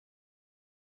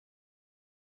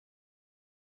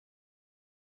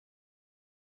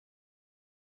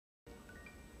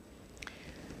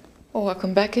Well,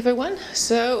 welcome back, everyone.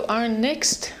 So our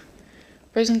next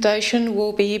presentation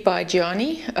will be by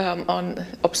Gianni on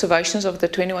observations of the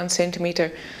 21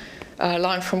 centimeter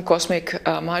line from cosmic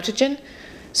hydrogen.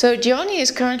 So Gianni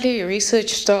is currently a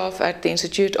research staff at the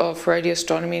Institute of Radio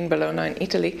Astronomy in Bologna in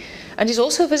Italy, and he's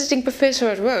also a visiting professor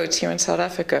at Rhodes here in South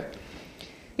Africa.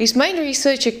 His main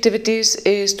research activities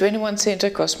is 21 center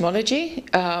cosmology,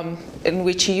 in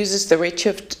which he uses the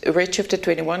redshifted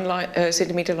 21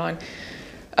 centimeter line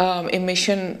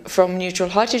emission from neutral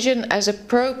hydrogen as a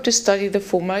probe to study the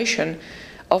formation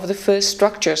of the first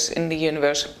structures in the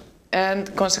universe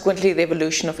and consequently the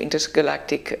evolution of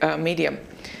intergalactic medium.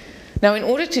 Now, in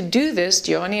order to do this,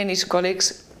 Gianni and his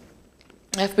colleagues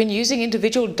have been using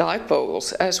individual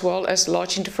dipoles as well as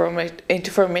large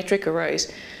interferometric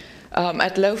arrays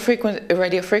at low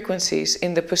radio frequencies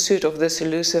in the pursuit of this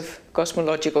elusive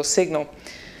cosmological signal.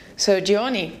 So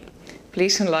Gianni,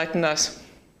 please enlighten us.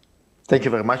 Thank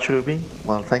you very much, Ruby.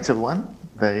 Well, thanks everyone.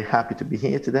 Very happy to be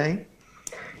here today.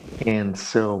 And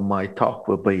so my talk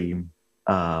will be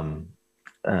an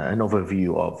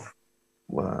overview of,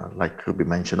 like Ruby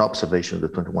mentioned, observation of the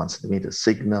 21 centimeter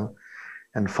signal,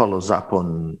 and follows up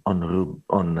on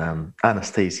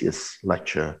Anastasia's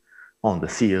lecture on the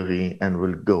theory, and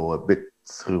we'll go a bit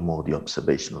through more the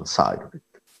observational side of it.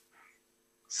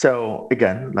 So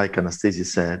again, like Anastasia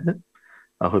said,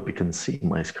 I hope you can see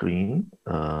my screen.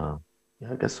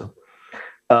 Yeah, I guess so.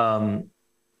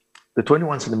 The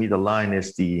 21 centimeter line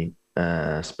is the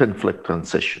spin flip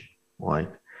transition, right?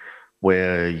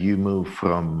 Where you move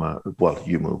from,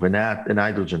 an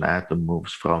hydrogen atom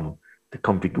moves from the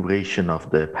configuration of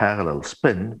the parallel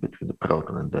spin between the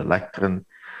proton and the electron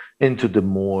into the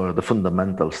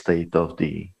fundamental state of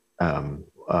the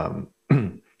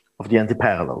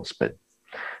antiparallel spin.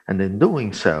 And in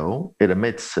doing so, it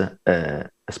emits a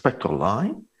spectral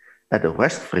line at a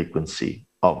rest frequency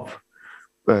of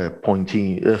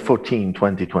 14, 20,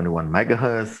 21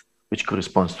 megahertz, which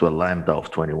corresponds to a lambda of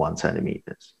 21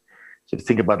 centimeters. So if you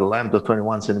think about a lambda of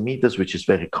 21 centimeters, which is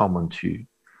very common to,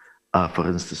 for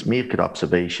instance, Meerkat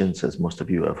observations, as most of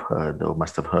you have heard or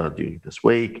must have heard during this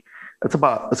week, it's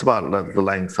about the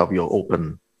length of your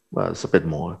open, it's a bit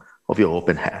more of your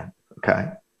open hand,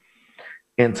 okay?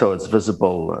 And so it's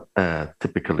visible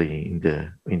typically in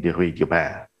the radio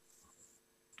band.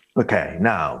 Okay,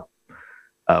 now,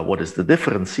 what is the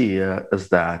difference here is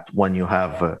that when you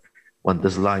have, when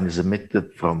this line is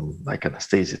emitted from, like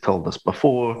Anastasia told us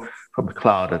before, from a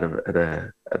cloud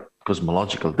at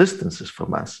cosmological distances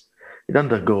from us, it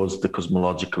undergoes the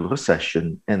cosmological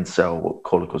recession, and so we'll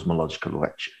call it cosmological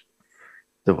redshift.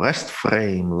 The rest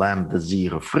frame lambda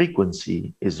zero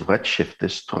frequency is redshift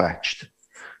is stretched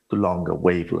to longer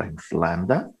wavelength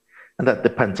lambda, and that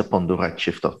depends upon the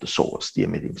redshift of the source, the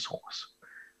emitting source.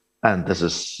 And this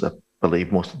is, I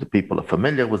believe most of the people are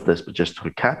familiar with this, but just to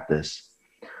recap this,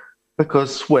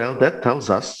 because, well, that tells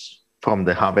us from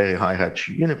the very high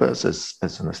redshift universe, as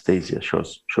Anastasia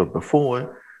showed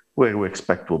before, where we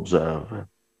expect to observe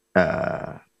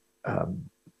the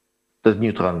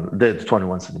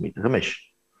 21 centimeter emission.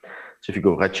 So if you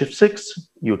go redshift 6,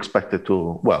 you expect it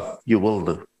to, well, you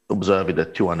will observe it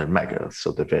at 200 megahertz,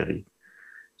 so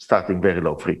starting very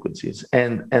low frequencies,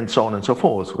 and so on and so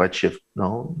forth. Redshift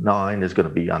 9 is going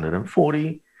to be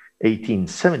 140,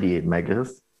 1878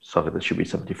 megahertz. Sorry, that should be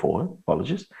 74,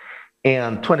 apologies.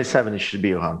 And 27, it should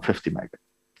be around 50 megahertz.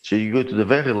 So you go to the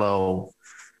very low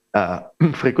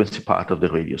frequency part of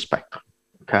the radio spectrum,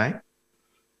 okay?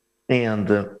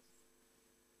 And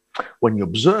when you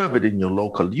observe it in your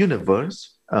local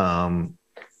universe, you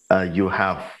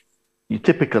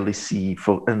typically see,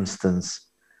 for instance,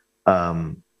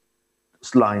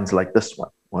 lines like this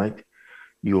one, right?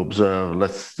 You observe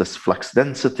this flux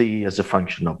density as a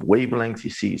function of wavelength. You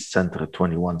see it's centered at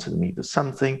 21 centimeters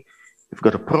something. You've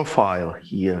got a profile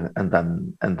here, and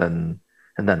then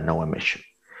no emission.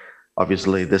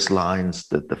 Obviously, this line's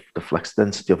the flux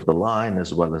density of the line,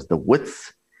 as well as the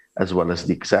width, as well as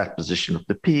the exact position of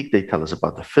the peak. They tell us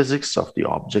about the physics of the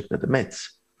object that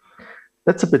emits.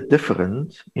 That's a bit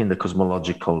different in the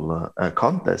cosmological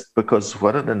context, because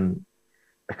rather than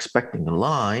expecting a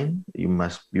line,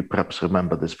 you perhaps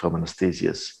remember this from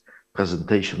Anastasia's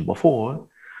presentation before,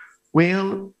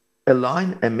 well, a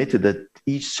line emitted at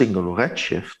each single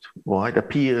redshift, right,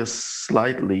 appears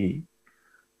slightly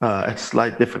at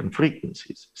slight different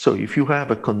frequencies. So if you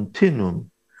have a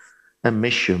continuum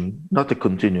emission, not a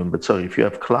continuum, but sorry, if you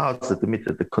have clouds that emit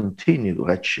at the continued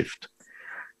redshift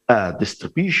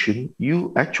distribution,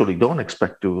 you actually don't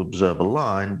expect to observe a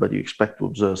line, but you expect to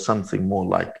observe something more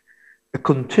like a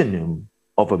continuum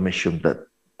of emission that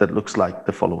looks like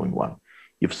the following one.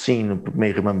 You've seen,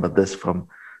 may remember this from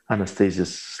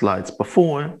Anastasia's slides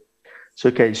before. So,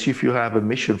 okay, so if you have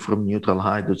emission from neutral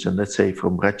hydrogen, let's say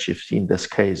from redshift, in this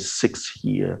case, 6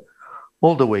 here,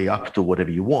 all the way up to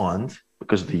whatever you want,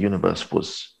 because the universe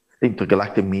was,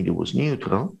 intergalactic media was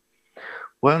neutral,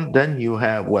 well, then you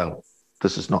have, well,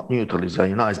 this is not neutral, it's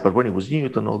ionized, but when it was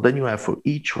neutral, then you have for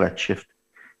each redshift,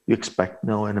 you expect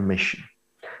an emission.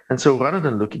 And so rather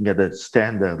than looking at a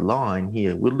standard line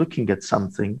here, we're looking at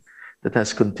something that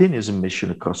has continuous emission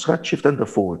across redshift and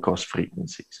therefore across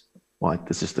frequencies. Right?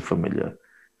 This is the familiar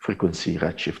frequency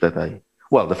redshift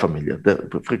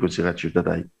the frequency redshift that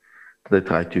I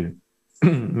try to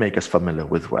make us familiar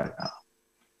with right now.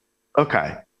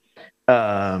 Okay.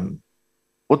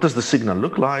 What does the signal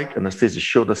look like? Anastasia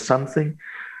showed us something.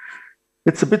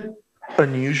 It's a bit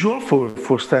unusual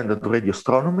for standard radio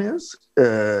astronomers,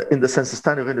 in the sense that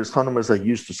standard radio astronomers are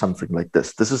used to something like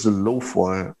this. This is a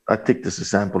LOFAR. I take this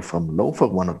example from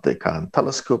LOFAR, one of the current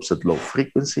telescopes at low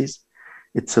frequencies.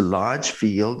 It's a large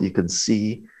field. You can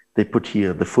see they put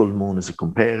here the full moon as a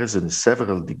comparison,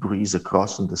 several degrees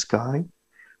across in the sky.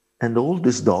 And all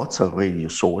these dots are radio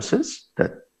sources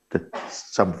that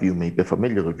some of you may be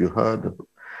familiar if you heard of,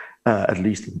 at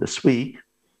least in this week.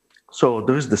 So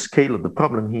there is the scale of the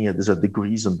problem here. These are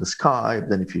degrees in the sky.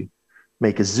 Then if you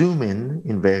make a zoom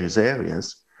in various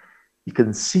areas, you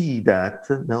can see that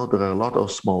now there are a lot of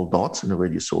small dots in the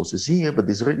radio sources here, but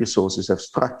these radio sources have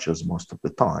structures most of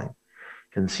the time.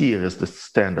 You can see here is the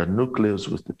standard nucleus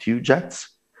with the 2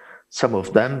 jets. Some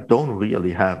of them don't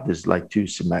really have this like 2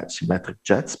 symmetric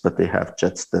jets, but they have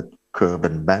jets that curve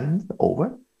and bend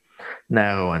over,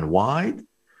 narrow and wide,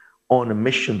 on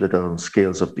emission that are on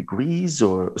scales of degrees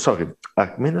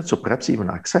arc minutes, or perhaps even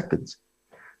arc seconds.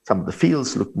 Some of the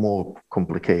fields look more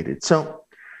complicated. So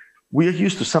we are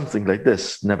used to something like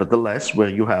this, nevertheless, where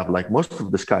you have like most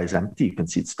of the sky is empty, you can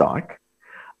see it's dark.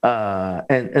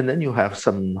 And then you have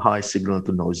some high signal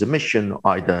to noise emission,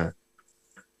 either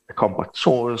a compact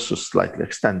source or slightly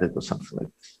extended or something like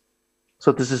this.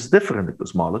 So this is different in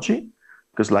cosmology,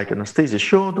 because like Anastasia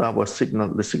showed, the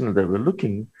signal that we're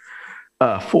looking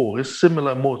for is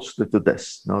similar mostly to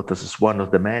this. Now, this is one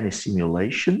of the many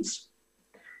simulations.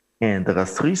 And there are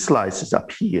 3 slices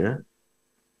up here.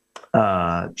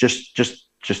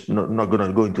 Just not going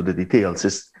to go into the details.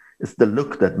 It's the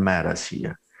look that matters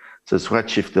here. So it's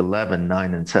redshift 11,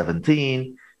 9, and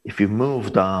 17. If you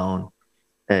move down,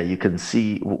 you can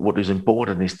see what is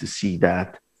important is to see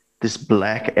that these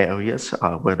black areas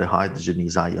are where the hydrogen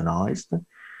is ionized.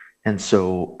 And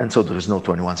so there is no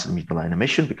 21 centimeter line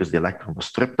emission because the electron was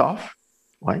stripped off,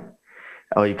 right?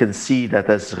 Or you can see that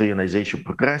as reionization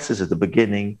progresses, at the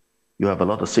beginning, you have a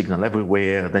lot of signal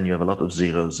everywhere, then you have a lot of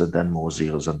zeros, and then more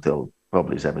zeros until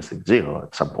probably is everything 0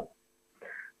 at some point.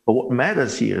 But what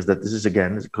matters here is that this is,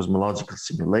 again, a cosmological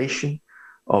simulation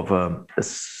of,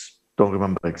 don't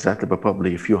remember exactly, but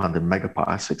probably a few hundred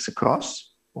megaparsecs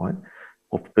across, right?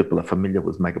 Hope people are familiar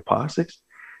with megaparsecs.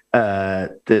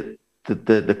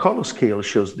 The color scale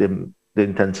shows the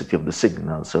intensity of the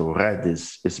signal. So red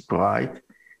is bright,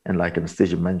 and like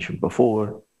Anastasia mentioned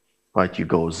before, right, you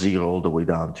go 0 all the way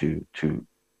down to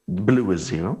blue is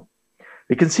 0.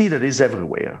 You can see that it's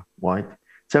everywhere, right?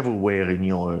 It's everywhere in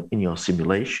your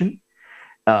simulation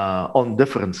on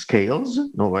different scales.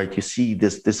 Right? You see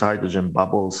this hydrogen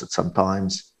bubbles that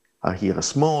sometimes are here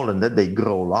small, and then they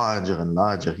grow larger and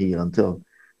larger here until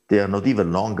they are not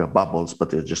even longer bubbles, but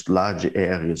they're just larger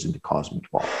areas in the cosmic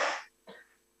ball.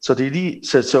 So the idea,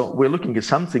 so we're looking at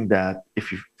something that,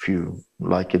 if you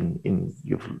like,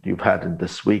 you've had in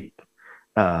this week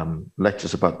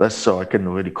lectures about this, so I can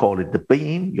already call it the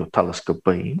beam, your telescope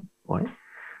beam, right?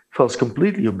 Falls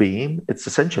completely your beam. It's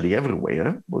essentially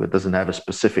everywhere. Well, it doesn't have a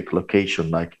specific location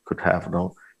like it could have.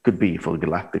 Could be for a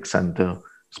galactic center,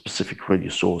 specific radio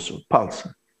source or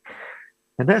pulsar.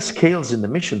 And there's scales in the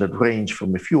emission that range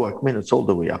from a few arc minutes all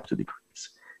the way up to degrees.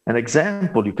 An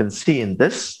example you can see in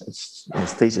this,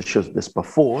 Anastasia showed this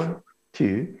before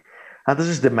too, and this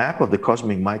is the map of the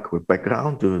cosmic microwave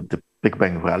background, the Big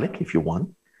Bang relic, if you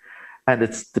want. And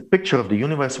it's the picture of the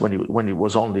universe when it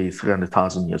was only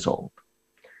 300,000 years old.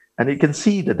 And you can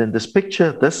see that in this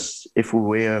picture, this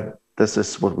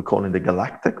is what we call in the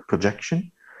galactic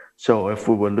projection. So if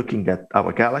we were looking at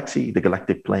our galaxy, the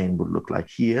galactic plane would look like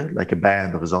here, like a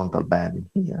band, horizontal band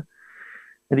in here.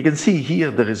 And you can see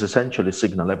here, there is essentially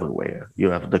signal everywhere. You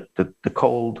have the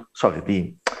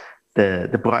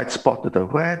bright spot that are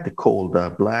red, the cold are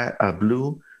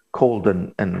blue, cold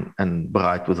and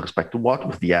bright with respect to what?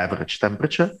 With the average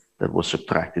temperature that was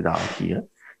subtracted out here,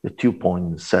 the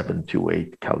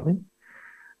 2.728 Kelvin.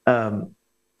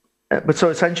 But so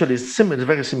essentially, it's a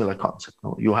very similar concept.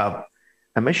 You have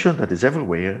emission that is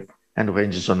everywhere, and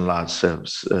ranges on large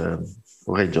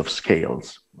range of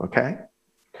scales, okay?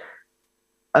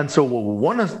 And so what we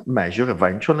want to measure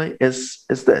eventually is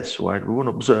this, right? We want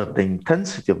to observe the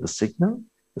intensity of the signal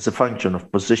as a function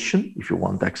of position, if you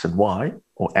want X and Y,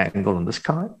 or angle in the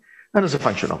sky, and as a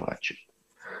function of redshift.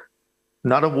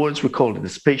 In other words, we call it the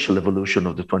spatial evolution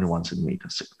of the 21 centimeter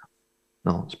signal.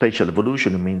 Now, spatial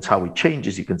evolution means how it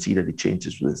changes. You can see that it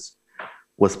changes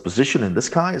with position in the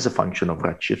sky as a function of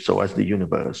redshift, so as the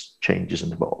universe changes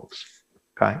and evolves,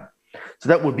 okay? So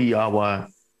that would be our,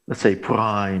 let's say,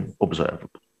 prime observable.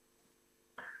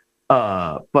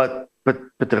 But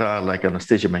there are, like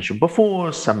Anastasia mentioned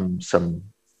before, some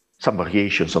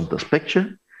variations on this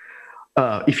picture.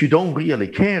 If you don't really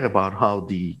care about how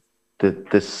the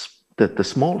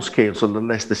small scales, or the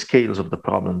less the scales of the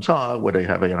problems are, where they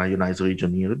have an ionized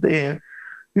region here or there,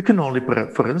 you can only,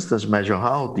 for instance, measure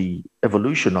how the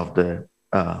evolution of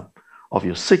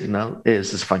your signal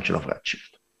is as a function of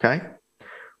redshift, okay?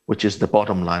 Which is the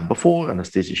bottom line before.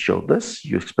 Anastasia showed this.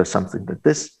 You expect something like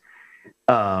this.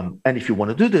 And if you want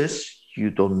to do this, you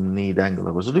don't need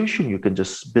angular resolution. You can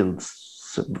just build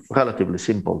relatively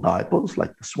simple dipoles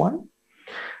like this one.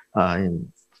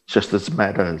 And just as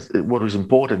matters, what is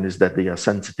important is that they are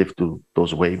sensitive to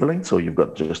those wavelengths. So you've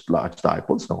got just large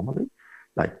dipoles normally,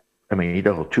 like 1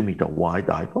 meter or 2 meter wide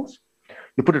dipoles.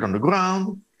 You put it on the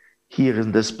ground. Here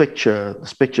in this picture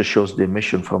shows the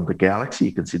emission from the galaxy.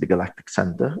 You can see the galactic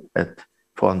center at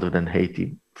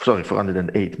 408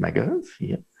 megahertz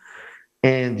here.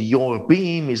 And your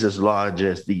beam is as large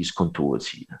as these contours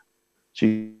here. So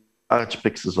you large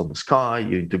pixels on the sky,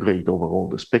 you integrate over all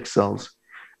these pixels.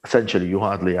 Essentially,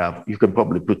 you can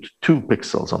probably put 2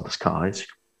 pixels on the skies.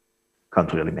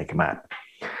 Can't really make a map.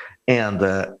 And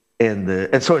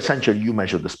so essentially you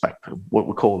measure the spectrum, what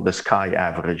we call the sky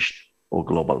averaged or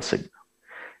global signal.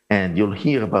 And you'll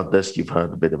hear about this. You've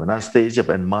heard a bit of Anastasia,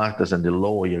 and Marta's and the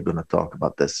lawyer are going to talk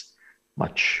about this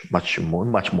much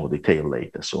more detail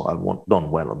later. So I won't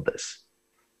dwell on this.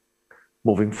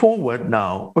 Moving forward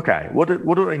now, okay, what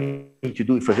do I need to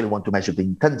do if I really want to measure the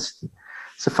intensity?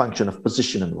 It's a function of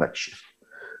position and redshift.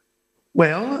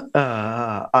 Well,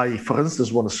 I, for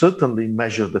instance, want to certainly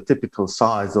measure the typical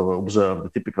size or observe the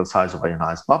typical size of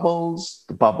ionized bubbles.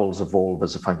 The bubbles evolve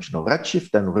as a function of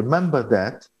redshift. And remember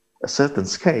that a certain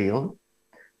scale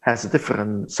has a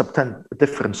different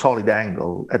solid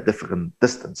angle at different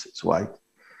distances, right?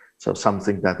 So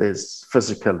something that is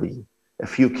physically a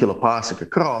few kiloparsec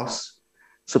across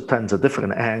subtends a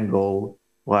different angle,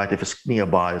 right, if it's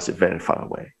nearby, is very far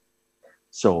away.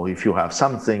 So if you have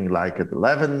something like at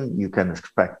 11, you can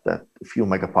expect that a few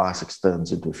megaparsecs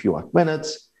turns into a few arc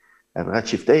minutes. At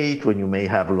redshift 8, when you may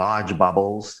have large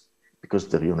bubbles, because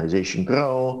the ionization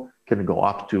can go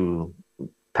up to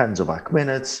tens of arc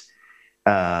minutes,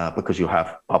 because you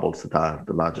have bubbles that are,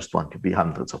 the largest one could be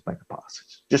hundreds of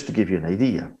megaparsecs, just to give you an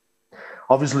idea.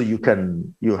 Obviously,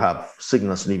 you have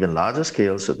signals in even larger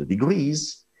scales, so the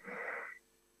degrees,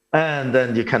 and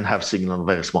then you can have signal on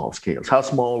very small scales. How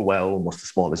small? Well, almost as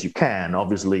small as you can.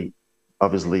 Obviously,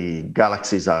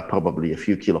 galaxies are probably a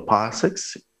few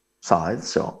kiloparsecs size,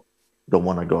 so you don't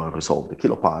want to go and resolve the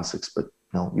kiloparsecs, but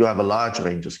you have a large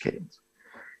range of scales.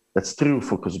 That's true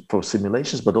for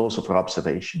simulations, but also for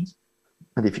observations.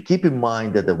 And if you keep in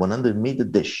mind that the 100-meter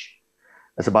dish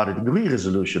has about a degree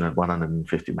resolution at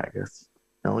 150 megahertz,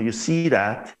 you see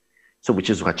that, so which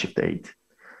is redshift 8.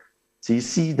 So you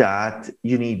see that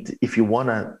you need, if you want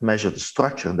to measure the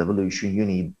structure and the evolution, you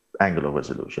need angular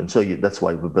resolution. So that's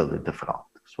why we build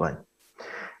interferometers, right?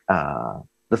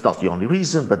 That's not the only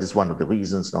reason, but it's one of the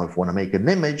reasons. Now, if you want to make an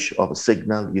image of a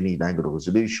signal, you need angular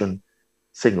resolution.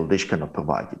 Single dish cannot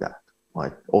provide you that,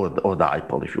 right? Or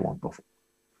dipole if you want before.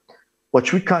 What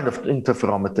kind of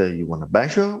interferometer you want to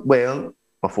measure? Well,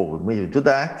 before we move into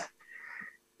that,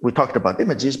 we talked about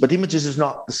images, but images is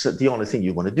not the only thing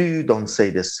you want to do. Don't say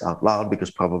this out loud,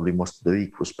 because probably most of the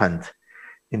week was spent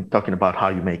in talking about how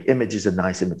you make images and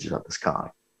nice images of the sky.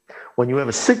 When you have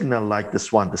a signal like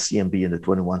this one, the CMB in the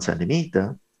 21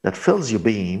 centimeter, that fills your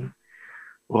beam,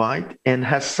 right, and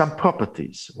has some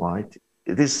properties, right?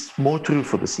 It is more true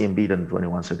for the CMB than the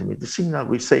 21 centimeter signal.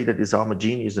 We say that it's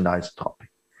homogeneous and isotopic.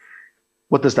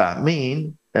 What does that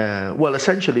mean? Well,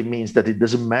 essentially it means that it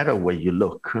doesn't matter where you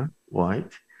look,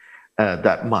 right?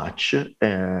 That much,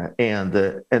 and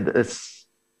it's,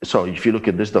 so if you look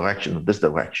in this direction or this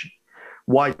direction,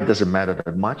 why it doesn't matter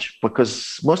that much?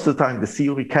 Because most of the time the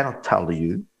theory cannot tell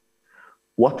you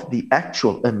what the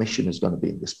actual emission is going to be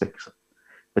in this pixel,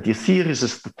 but your theory is a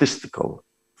statistical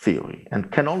theory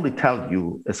and can only tell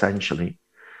you essentially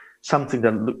something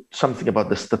about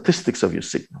the statistics of your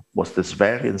signal, what this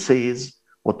variance is,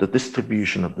 what the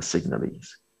distribution of the signal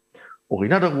is. Or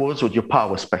in other words, what your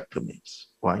power spectrum is,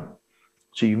 right?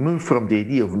 So you move from the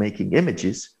idea of making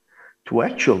images to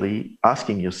actually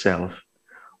asking yourself,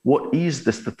 what is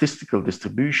the statistical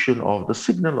distribution of the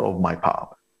signal of my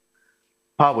power?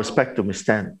 Power spectrum is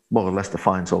more or less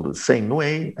defined all the same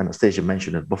way. Anastasia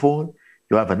mentioned it before.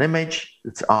 You have an image,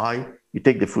 it's I. You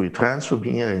take the Fourier transform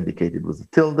here, indicated with a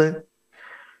tilde.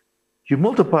 You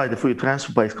multiply the Fourier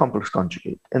transform by its complex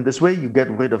conjugate. And this way you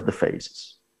get rid of the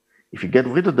phases. If you get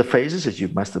rid of the phases, as you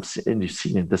must have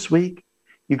seen it this week,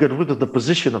 you get rid of the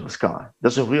position of the sky. It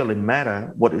doesn't really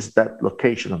matter what is that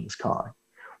location of the sky.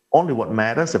 Only what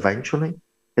matters eventually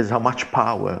is how much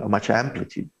power, how much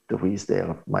amplitude there is there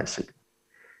of my signal.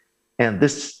 And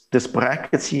this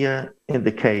brackets here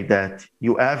indicate that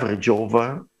you average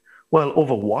over, well,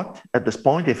 over what at this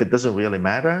point, if it doesn't really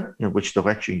matter in which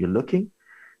direction you're looking.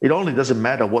 It only doesn't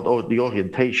matter what the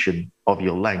orientation of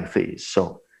your length is.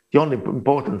 So the only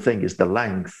important thing is the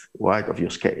length, right, of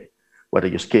your scale. Whether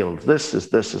your scale is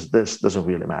this, doesn't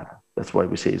really matter. That's why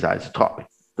we say it's isotropic.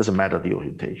 Doesn't matter the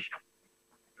orientation.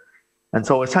 And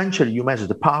so essentially you measure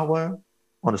the power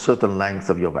on a certain length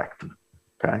of your vector,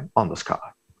 okay, on the sky.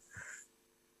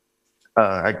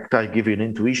 I try to give you an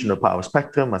intuition of power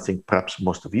spectrum. I think perhaps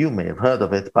most of you may have heard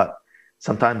of it, but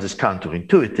sometimes it's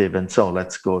counterintuitive. And so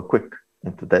let's go quick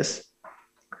into this.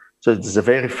 So this is a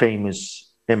very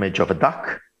famous image of a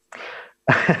duck.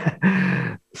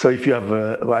 So if you have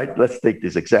right, let's take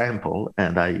this example.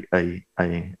 And I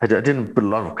didn't put a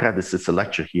lot of credits. It's a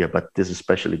lecture here, but this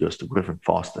especially goes to Griffin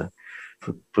Foster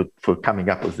for coming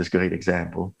up with this great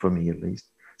example, for me at least.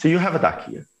 So you have a duck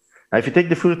here. Now, if you take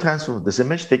the Fourier transform of this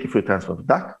image, take the Fourier transform of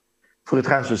the duck. Fourier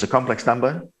transform is a complex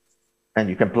number, and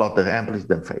you can plot the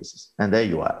amplitude and phases. And there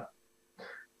you are.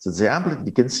 So the amplitude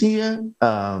you can see here,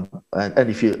 and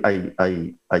if you,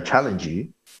 I challenge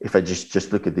you, if I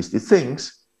just look at these two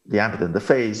things, the amplitude and the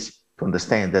phase, to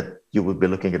understand that you would be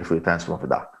looking at the Fourier transform of a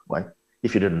duck, right?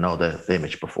 If you didn't know the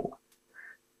image before.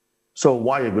 So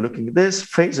why are we looking at this?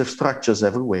 Phase of structures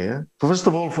everywhere. First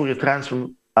of all, Fourier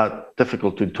transform are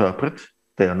difficult to interpret.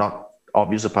 They are not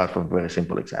obvious apart from very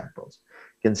simple examples.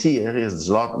 You can see here is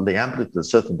a lot, the amplitude, a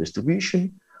certain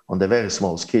distribution. On the very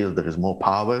small scale, there is more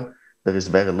power. There is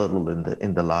very little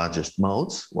in the largest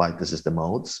modes, right? This is the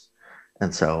modes.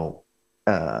 And so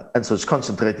it's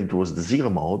concentrating towards the zero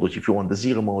mode, which if you want the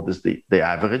zero mode is the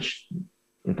average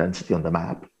intensity on the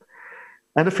map.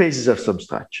 And the phases have some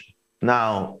structure.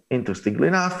 Now, interestingly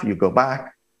enough, you go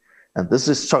back, and this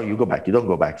is, sorry, you go back, you don't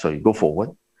go back, so you go forward.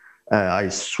 I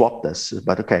swapped this,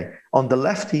 but okay. On the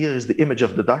left here is the image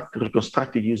of the duck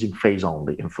reconstructed using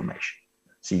phase-only information.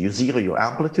 So you zero your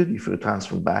amplitude, if you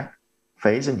transform back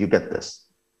phase, and you get this.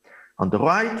 On the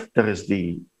right, there is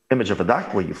the image of a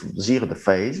duck where you zero the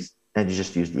phase, and you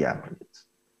just use the amplitudes.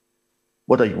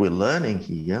 What are we learning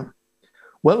here?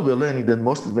 Well, we're learning that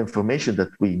most of the information that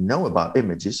we know about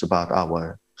images, about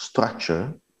our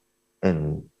structure,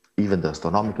 and even the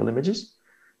astronomical images,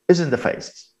 is in the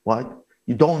phases, right?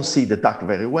 You don't see the duck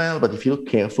very well, but if you look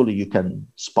carefully, you can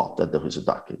spot that there is a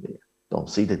duck in there. Don't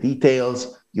see the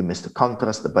details, you miss the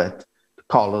contrast a bit, the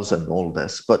colors and all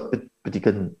this, but you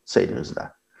can say there is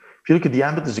that. If you look at the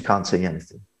amplitudes, you can't say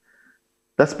anything.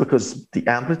 That's because the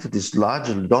amplitude is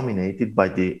largely dominated by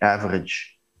the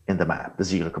average in the map, the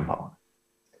zero component.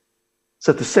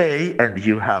 So to say, and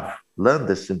you have learned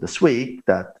this in this week,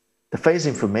 that the phase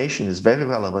information is very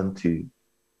relevant to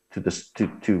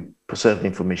preserve the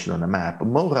information on the map, but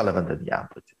more relevant than the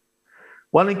amplitude.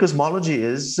 Well, in cosmology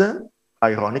is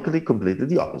ironically completely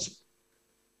the opposite.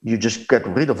 You just get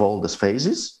rid of all these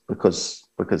phases because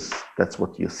that's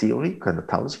what your theory kind of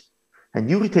tells you, and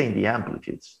you retain the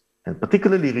amplitudes, and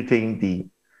particularly retain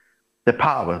the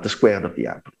power, the square of the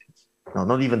amplitudes. No,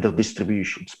 not even the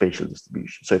distribution, spatial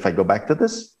distribution. So if I go back to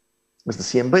this, Mr.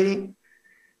 CMB,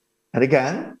 and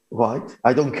again, right,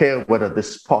 I don't care whether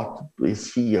this spot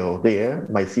is here or there.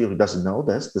 My theory doesn't know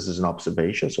this. This is an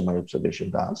observation, so my observation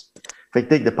does. If I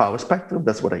take the power spectrum,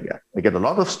 that's what I get. I get a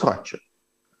lot of structure,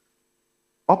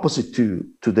 opposite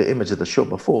to the image that I showed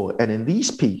before. And in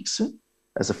these peaks,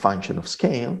 as a function of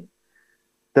scale,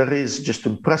 there is, just to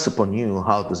impress upon you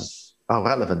how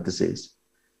relevant this is.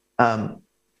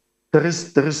 There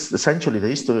is essentially the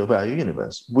history of our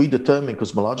universe. We determine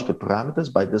cosmological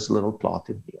parameters by this little plot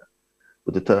in here.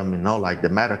 We determine, like the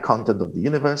matter content of the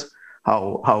universe,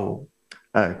 how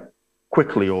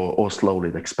quickly or slowly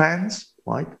it expands,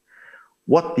 right?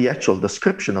 What the actual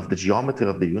description of the geometry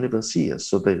of the universe is,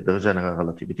 so the general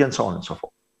relativity, and so on and so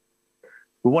forth.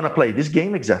 We want to play this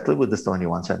game exactly with this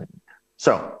 21 centimeter.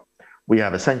 So we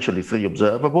have essentially three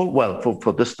observable, well,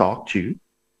 for this talk, two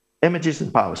images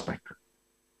and power spectrum.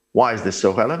 Why is this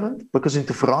so relevant? Because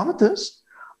interferometers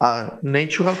are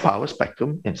natural power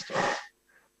spectrum instruments.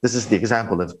 This is the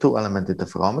example of two-element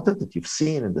interferometer that you've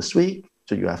seen in this week.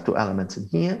 So you have two elements in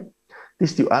here.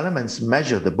 These two elements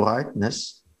measure the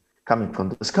brightness coming from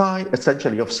the sky,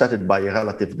 essentially offset by a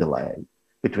relative delay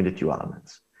between the two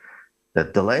elements. The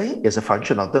delay is a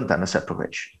function of the antenna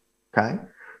separation, okay?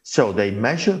 So they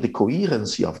measure the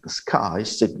coherency of the sky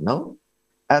signal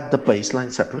at the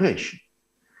baseline separation.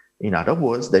 In other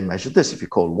words, they measure this. If you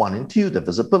call 1 and 2, the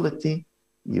visibility,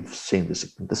 you've seen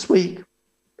this week,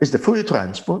 is the Fourier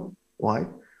transform, right,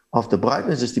 of the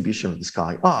brightness distribution of the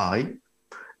sky I,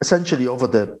 essentially over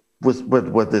the, where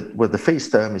the phase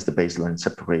term is the baseline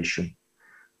separation.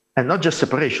 And not just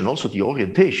separation, also the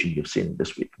orientation you've seen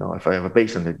this week. Now, if I have a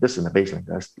baseline like this and a baseline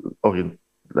that's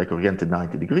oriented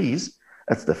 90 degrees,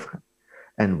 that's different.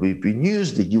 And we've been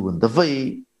used the U and the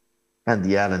V and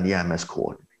the L and the M as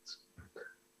coordinates.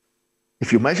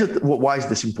 If you measure, why is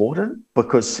this important?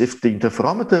 Because if the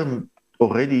interferometer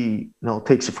already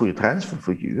takes a Fourier transform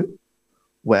for you,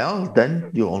 well, then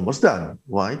you're almost done,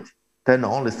 right? Then the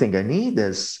only thing I need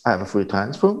is I have a Fourier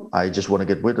transform. I just want to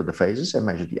get rid of the phases and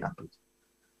measure the amplitude.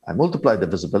 I multiply the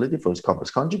visibility for its compass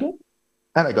conjugate,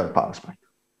 and I got a power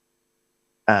spectrum.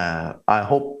 I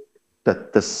hope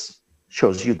that this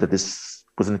shows you that this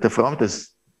with an interferometer is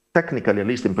technically, at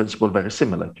least in principle, very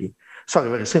simple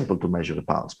to measure the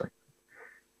power spectrum.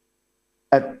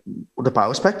 The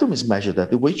power spectrum is measured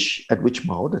at which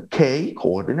mode, the K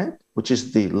coordinate, which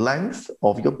is the length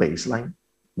of your baseline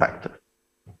vector.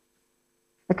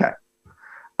 Okay.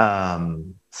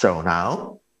 So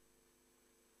now,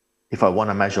 if I want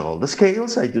to measure all the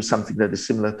scales, I do something that is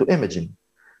similar to imaging.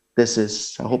 This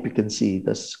is, I hope you can see,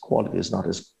 this quality is not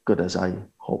as good as I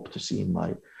hope to see in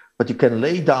my, but you can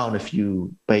lay down a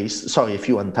few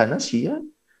antennas here,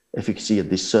 if you can see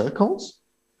these circles,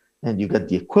 and you get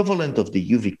the equivalent of the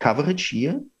UV coverage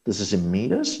here. This is in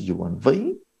meters,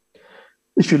 U1V.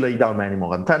 If you lay down many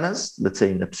more antennas, let's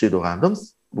say in a pseudo-random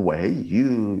way,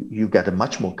 you get a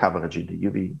much more coverage in the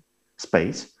UV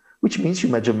space, which means you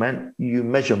measure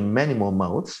many more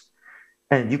modes,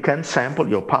 and you can sample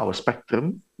your power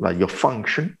spectrum, like your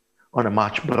function, on a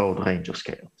much broad range of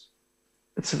scales.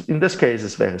 In this case,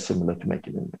 it's very similar to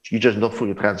making an image. You just don't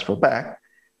Fourier transfer back,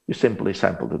 you simply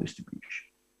sample the distribution.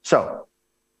 So,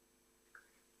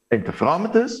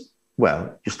 interferometers,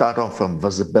 well, you start off from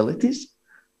visibilities,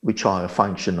 which are a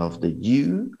function of the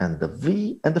U and the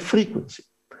V and the frequency.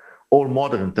 All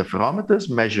modern interferometers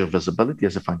measure visibility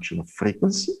as a function of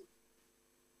frequency.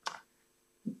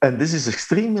 And this is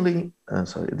extremely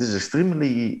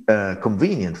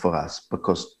convenient for us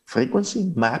because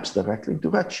frequency maps directly into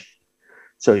redshift.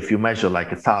 So if you measure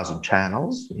like 1,000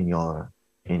 channels in your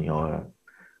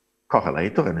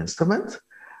correlator and instrument,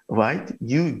 right,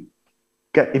 you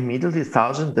get immediately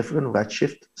 1,000 different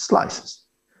redshift slices.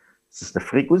 This is the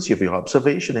frequency of your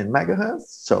observation in megahertz.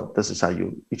 So this is how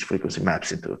each frequency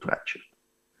maps into a redshift.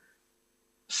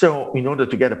 So in order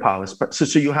to get a power spectrum,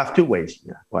 so you have two ways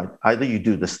here, right? Either you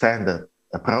do the standard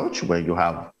approach where you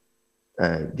have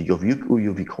the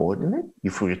UV coordinate,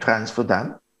 you Fourier transfer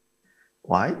them,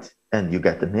 right? And you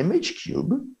get an image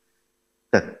cube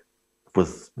that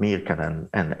with Meerkat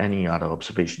and any other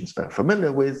observations they're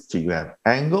familiar with. So you have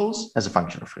angles as a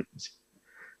function of frequency.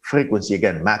 Frequency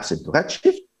again maps into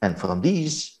redshift, and from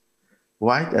these,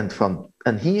 right?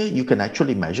 And here you can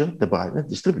actually measure the brightness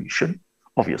distribution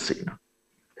of your signal.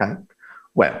 Okay.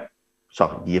 Well,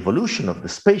 so the evolution of the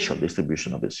spatial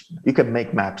distribution of the signal. You can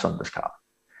make maps on the sky.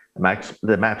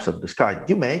 The maps of the sky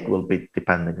you make will be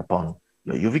depending upon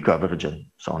your UV coverage and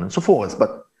so on and so forth.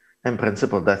 But in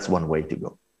principle, that's one way to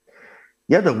go.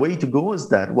 The other way to go is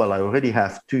that, well, I already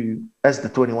have as the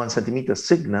 21 centimeter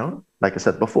signal, like I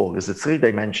said before, is a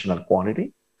three-dimensional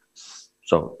quantity.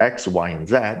 So X, Y, and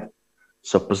Z.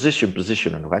 So position,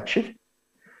 and redshift.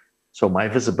 So my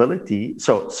visibility,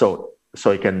 so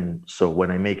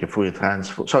when I make a Fourier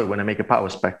transform, when I make a power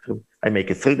spectrum, I make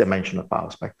a three-dimensional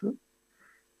power spectrum.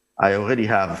 I already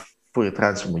have Fourier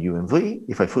transform U and V.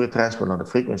 If I Fourier transform on the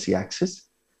frequency axis,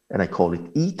 and I call it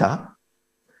eta,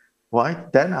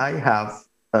 right? Then I have,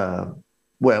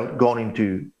 gone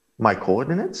into my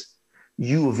coordinates.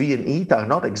 U, V, and eta are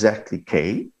not exactly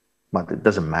K, but it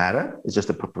doesn't matter. It's just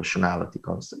a proportionality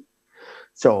constant.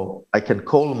 So I can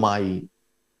call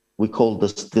we call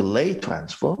this delay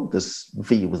transform, this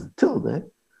V with tilde,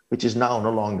 which is now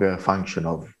no longer a function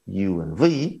of U and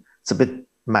V. It's a bit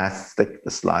math-thick,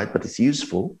 the slide, but it's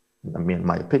useful, in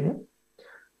my opinion,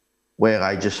 where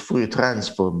I just Fourier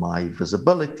transform my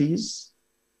visibilities,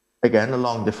 again,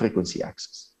 along the frequency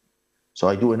axis. So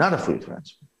I do another Fourier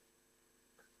transform.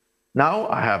 Now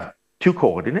I have two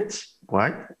coordinates,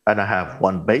 right? And I have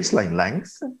one baseline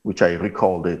length, which I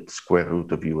recalled it square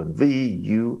root of u and v,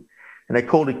 u, and I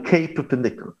call it k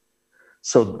perpendicular.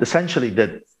 So essentially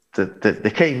the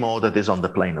k mode that is on the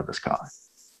plane of the sky.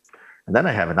 And then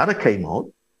I have another k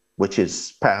mode, which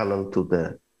is parallel to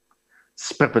the,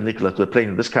 perpendicular to the plane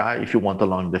of the sky, if you want,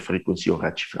 along the frequency or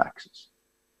redshift axis.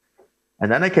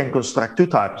 And then I can construct two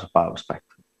types of power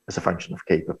spectrum as a function of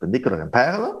k perpendicular and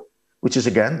parallel, which is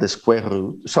again the square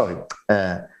root,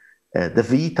 the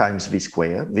v times v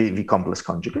squared, v complex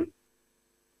conjugate.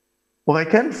 Or I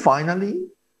can finally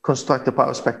construct a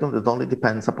power spectrum that only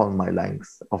depends upon my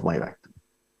length of my vector.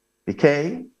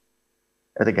 Pk,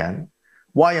 and again,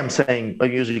 why I'm saying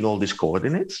I'm using all these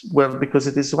coordinates? Well, because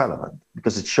it is relevant,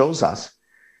 because it shows us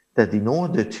that in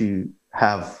order to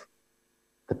have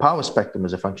the power spectrum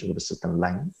as a function of a certain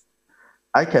length,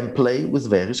 I can play with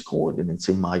various coordinates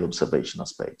in my observational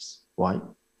space, right?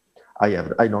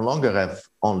 I no longer have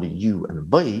only u and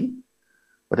v,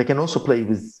 but I can also play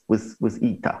with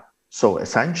eta. So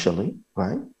essentially,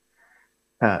 right,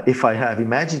 if I have,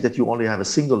 imagine that you only have a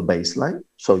single baseline,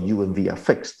 so u and v are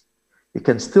fixed, you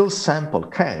can still sample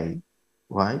k,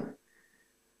 right,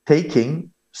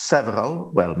 taking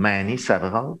several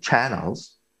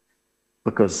channels,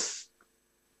 because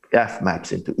f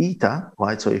maps into eta,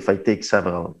 right? So if I take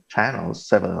several channels,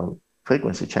 several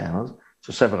frequency channels,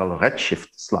 so several redshift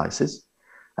slices,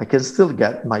 I can still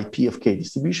get my P of k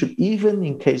distribution, even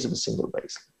in case of a single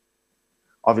baseline.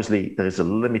 Obviously, there is a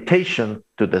limitation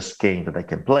to this game that I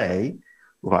can play,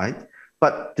 right?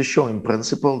 But to show in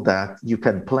principle that you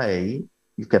can play,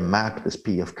 you can map this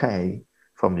P of k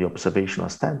from the observational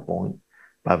standpoint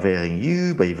by varying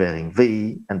u, by varying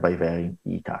v, and by varying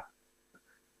eta,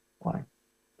 right?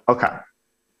 Okay,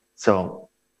 so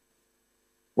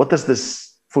what does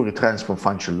this Fourier transform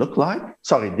function look like?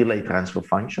 Sorry, delay transfer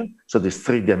function. So this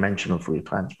three-dimensional Fourier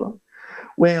transform.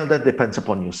 Well, that depends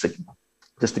upon your signal.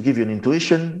 Just to give you an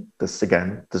intuition, there's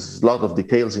a lot of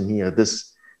details in here.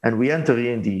 And we enter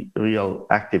in the real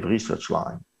active research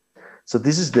line. So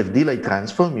this is the delay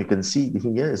transform. You can see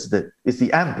here is the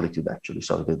amplitude actually,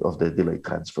 of the delay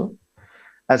transform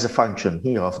as a function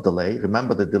here of delay.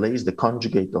 Remember, the delay is the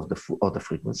conjugate of the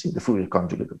frequency, the Fourier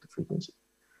conjugate of the frequency.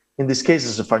 In this case,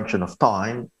 it's a function of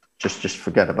time. Just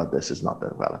forget about this. It's not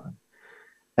that relevant.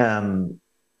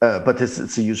 But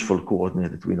it's a useful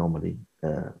coordinate that we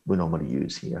normally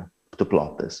use here to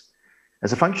plot this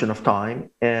as a function of time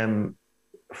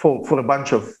for a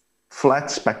bunch of flat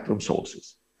spectrum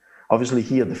sources. Obviously,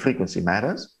 here the frequency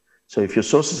matters. So if your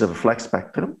sources have a flat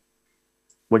spectrum,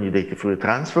 when you take the Fourier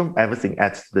transform, everything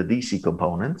adds to the DC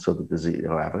component, so that the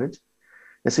zero average.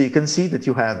 And so you can see that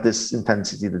you have this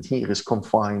intensity that here is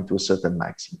confined to a certain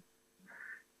maximum.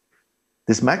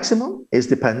 This maximum is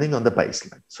depending on the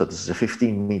baseline. So this is a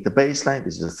 15-meter baseline,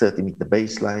 this is a 30-meter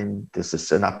baseline, this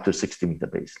is an up to 60-meter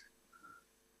baseline.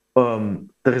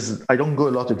 I don't go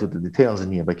a lot into the details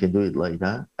in here, but I can do it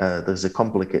later. There's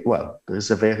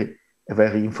a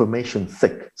very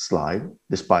information-thick slide,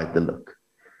 despite the look.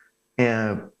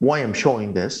 Why I'm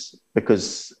showing this,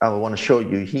 because I want to show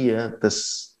you here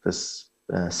this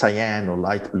cyan or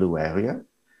light blue area,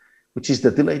 which is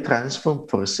the delay transform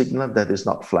for a signal that is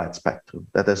not flat spectrum,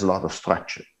 that has a lot of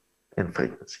structure in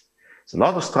frequency. It's a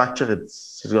lot of structure,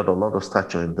 it's got a lot of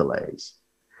structure in delays.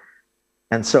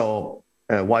 And so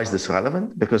why is this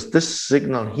relevant? Because this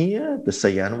signal here, the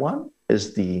cyan one,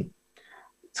 is the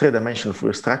three-dimensional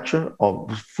Fourier structure of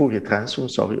Fourier transform,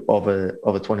 of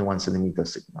a 21 centimeter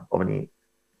signal,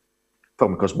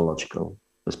 from a cosmological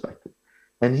perspective.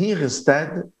 And here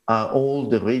instead are all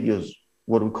the radios,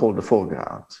 what we call the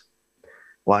foregrounds,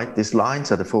 right? These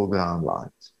lines are the foreground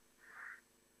lines.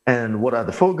 And what are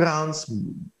the foregrounds?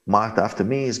 Marta after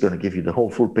me is going to give you the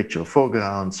whole full picture of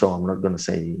foreground, so I'm not going to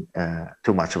say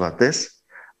too much about this.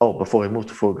 Oh, before I move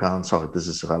to foreground, sorry, this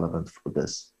is relevant for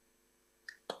this.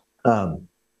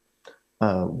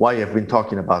 Why have we been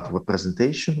talking about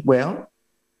representation? Well,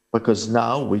 because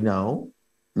now we know,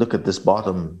 look at this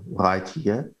bottom right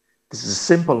here, this is a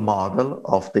simple model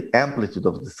of the amplitude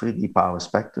of the 3D power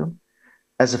spectrum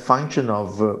as a function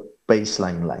of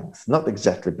baseline length. Not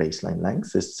exactly baseline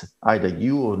length, it's either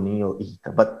u or nu or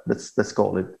eta, but let's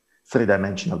call it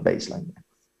three-dimensional baseline length,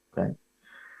 okay?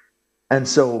 And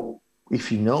so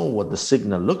if you know what the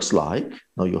signal looks like,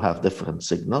 now you have different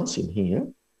signals in here,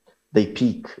 they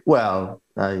peak, well,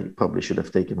 I probably should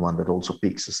have taken one that also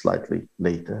peaks slightly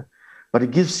later, but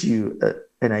it gives you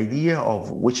an idea of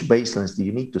which baselines do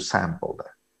you need to sample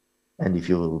there. And if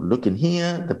you look in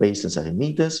here, the baselines are in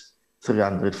meters,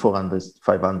 300, 400,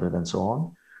 500, and so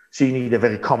on. So you need a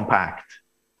very compact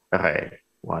array,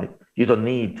 right? You don't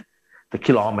need the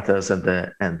kilometers and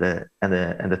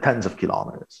the tens of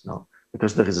kilometers, no?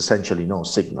 Because there is essentially no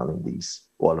signal in these,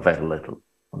 or very little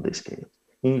on this scale.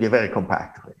 You need a very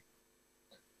compact array.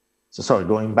 So sorry,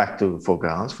 going back to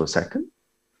foregrounds for a second.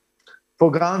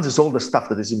 Foregrounds is all the stuff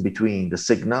that is in between the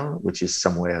signal, which is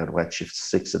somewhere at redshift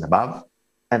 6 and above,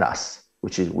 and us,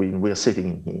 which is we're sitting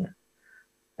in here.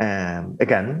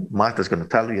 Again, Martha's going to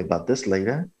tell you about this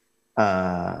later.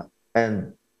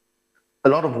 And a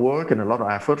lot of work and a lot of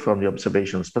effort from the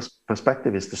observational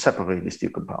perspective is to separate these two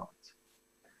components.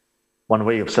 One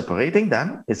way of separating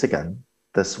them is, again,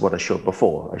 this what I showed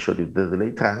before. I showed you the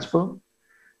delay transfer.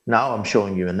 Now I'm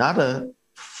showing you another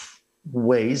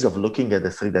ways of looking at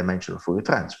the three-dimensional Fourier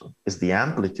transform. Is the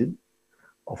amplitude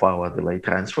of our delay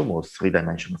transform or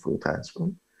three-dimensional Fourier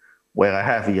transform, where I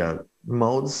have here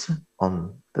modes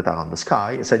that are on the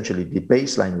sky, essentially the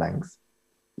baseline length.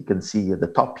 You can see at the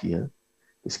top here,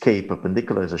 this k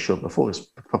perpendicular, as I showed before, is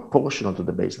proportional to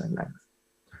the baseline length.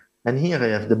 And here I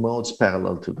have the modes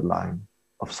parallel to the line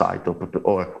of sight or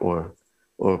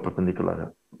perpendicular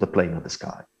to the plane of the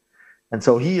sky. And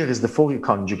so here is the Fourier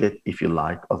conjugate, if you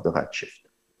like, of the redshift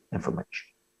information.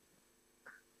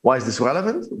 Why is this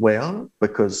relevant? Well,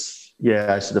 because,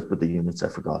 yeah, I should have put the units, I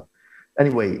forgot.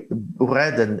 Anyway,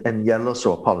 red and yellow,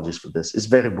 so apologies for this, is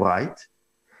very bright.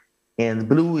 And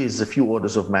blue is a few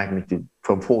orders of magnitude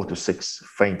from 4 to 6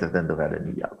 fainter than the red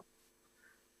and the yellow.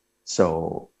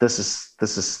 So this,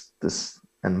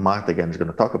 and Martha again is going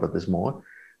to talk about this more.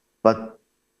 But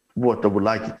what I would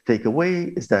like you to take away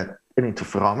is that an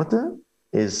interferometer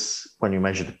is, when you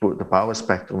measure the power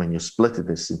spectrum, when you split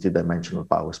this into dimensional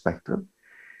power spectrum,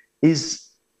 is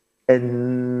a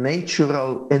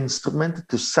natural instrument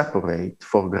to separate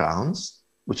foregrounds,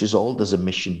 which is all this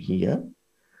emission here,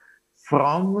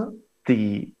 from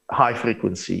the high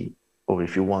frequency, or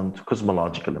if you want,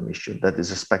 cosmological emission that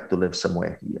is expected to live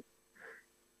somewhere here.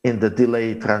 In the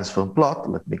delay transform plot,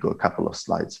 let me go a couple of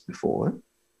slides before,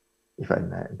 if I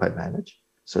manage.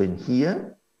 So in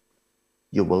here,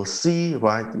 you will see,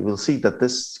 right, you will see that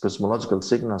this cosmological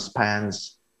signal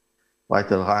spans quite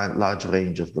a large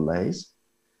range of delays.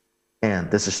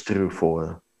 And this is true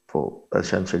for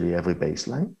essentially every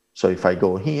baseline. So if I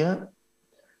go here,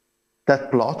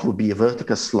 that plot would be a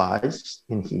vertical slice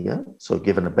in here. So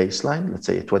given a baseline, let's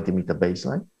say a 20-meter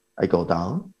baseline, I go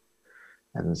down.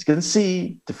 And as you can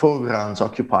see, the foregrounds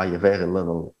occupy a very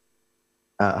little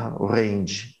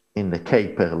range in the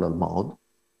K parallel mode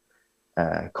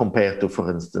compared to,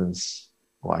 for instance,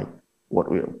 like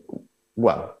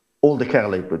all the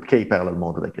correlate with K parallel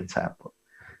mode that I can sample.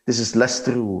 This is less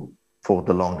true for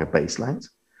the longer baselines.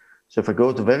 So if I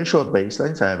go to very short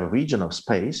baselines, I have a region of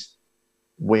space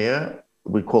where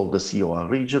we call the COR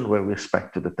region, where we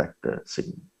expect to detect the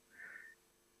signal.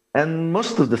 And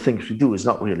most of the things we do is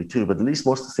not really true, but at least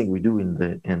most of the things we do in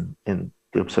the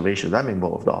observations I'm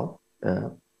involved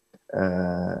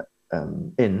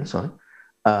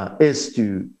is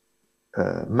to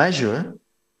measure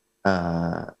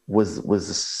with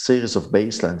a series of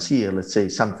baselines here, let's say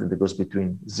something that goes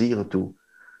between 0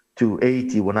 to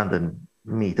 80, 100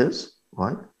 meters,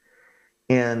 right?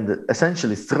 And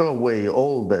essentially throw away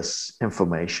all this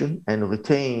information and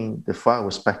retain the Fourier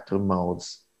spectrum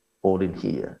modes all in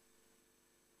here.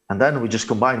 And then we just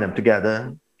combine them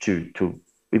together to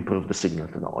improve the signal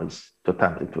to noise, to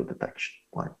attempt into a detection,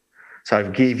 right? So I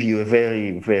gave you a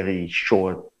very, very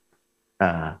short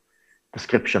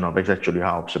description of exactly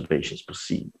how observations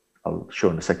proceed. I'll show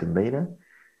in a second later.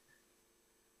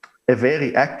 A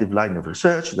very active line of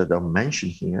research that I'll mention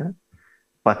here,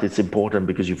 but it's important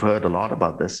because you've heard a lot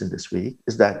about this in this week,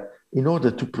 is that in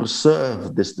order to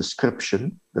preserve this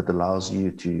description that allows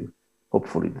you to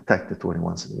hopefully detect the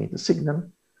 21 centimeter signal,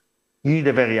 you need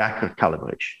a very accurate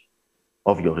calibration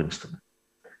of your instrument.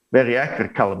 Very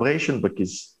accurate calibration,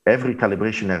 because every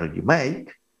calibration error you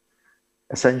make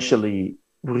essentially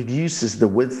reduces the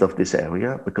width of this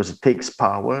area, because it takes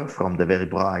power from the very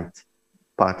bright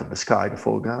part of the sky, the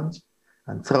foregrounds,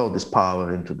 and throw this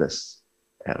power into this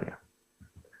area.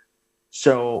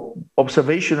 So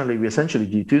observationally, we essentially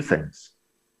do two things: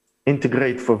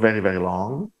 integrate for very, very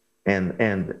long and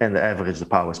average the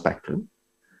power spectrum,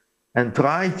 and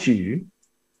try to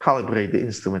calibrate the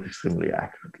instrument extremely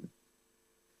accurately.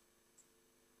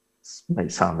 This may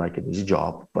sound like an easy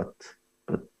job, but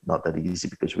not that easy,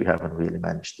 because we haven't really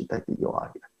managed to detect the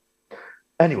EOR yet.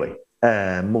 Anyway,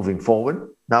 moving forward,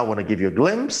 now I want to give you a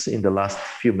glimpse in the last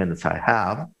few minutes I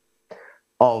have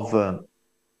of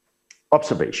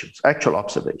observations, actual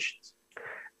observations.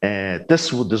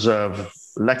 This would deserve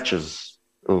lectures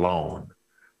alone,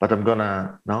 but I'm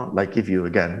gonna give you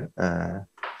again a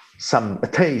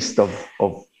taste of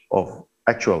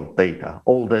actual data.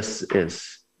 All this is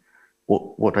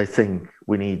what I think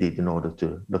we needed in order to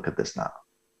look at this now.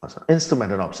 So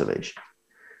instrument and observation.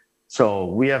 So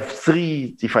we have three,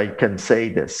 if I can say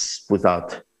this without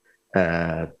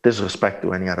disrespect to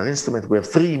any other instrument, we have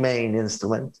three main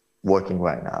instruments working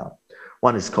right now.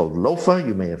 One is called LOFAR.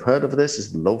 You may have heard of this.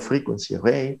 It's the low frequency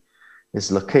array.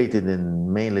 It's located in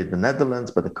mainly the Netherlands,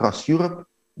 but across Europe.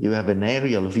 You have an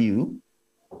aerial view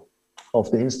of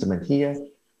the instrument here.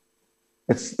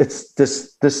 The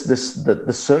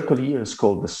circle here is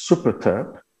called the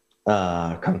SuperTurp.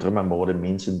 I can't remember what it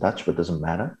means in Dutch, but it doesn't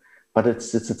matter. But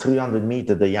it's a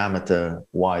 300-meter diameter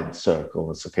wide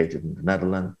circle. It's located in the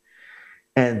Netherlands.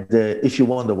 And if you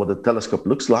wonder what the telescope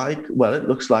looks like, well, it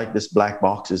looks like this black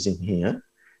box is in here.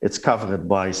 It's covered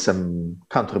by some,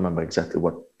 can't remember exactly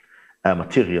what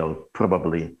material,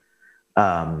 probably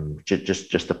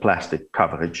just a plastic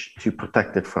coverage to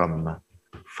protect it from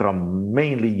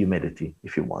mainly humidity,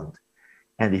 if you want.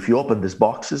 And if you open these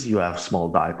boxes, you have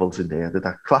small dipoles in there that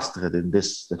are clustered in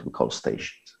this that we call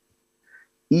stations.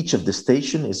 Each of the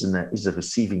station is a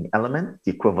receiving element,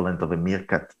 the equivalent of a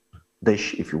meerkat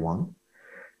dish, if you want.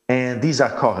 And these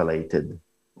are correlated,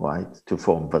 right, to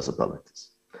form visibilities.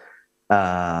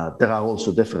 There are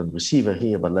also different receivers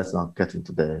here, but let's not get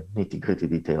into the nitty-gritty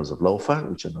details of LOFAR,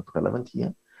 which are not relevant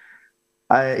here.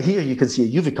 Here you can see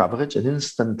a UV coverage, an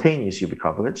instantaneous UV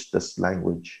coverage. This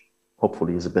language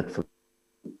hopefully is a bit familiar,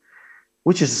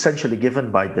 which is essentially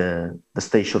given by the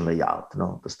station layout.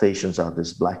 The stations are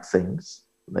these black things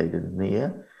laid in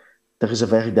here. There is a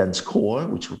very dense core,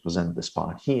 which represents this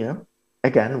part here.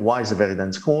 Again, why is a very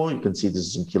dense core? You can see this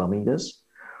is in kilometers.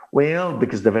 Well,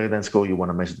 because the very dense core, you want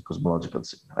to measure the cosmological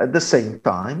signal. At the same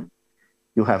time,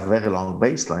 you have very long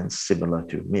baselines similar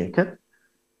to Meerkat,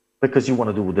 because you want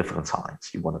to do different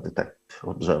science. You want to detect,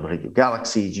 observe radio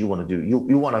galaxies. You want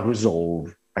to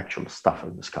resolve actual stuff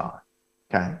in the sky.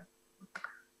 Okay.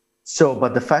 So,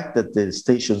 but the fact that the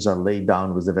stations are laid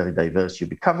down with a very diverse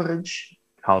UV coverage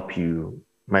help you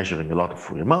measuring a lot of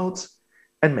Fourier modes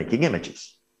and making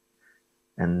images.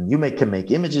 And you can make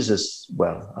images as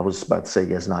well. I was about to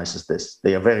say as nice as this.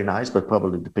 They are very nice, but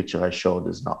probably the picture I showed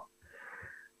is not.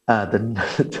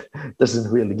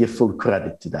 Doesn't really give full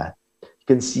credit to that. You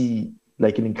can see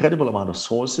like an incredible amount of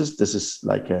sources. This is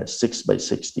like a 6 by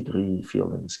 6 degree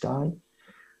field in the sky.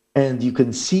 And you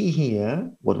can see here,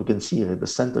 what we can see here at the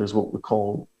center is what we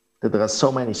call that there are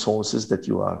so many sources that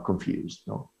you are confused.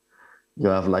 You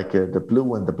have like the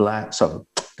blue and the black, sorry,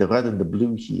 the red and the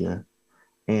blue here.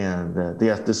 And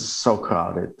this is so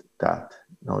crowded that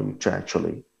you can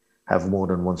actually have more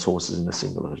than one sources in a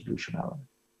single resolution element.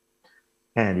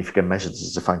 And if you can measure this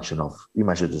as a function of,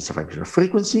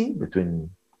 frequency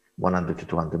between 100 to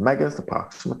 200 megahertz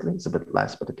approximately. It's a bit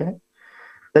less, but okay.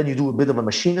 Then you do a bit of a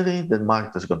machinery that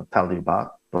Mark is going to tell you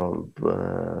about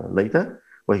later,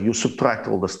 where you subtract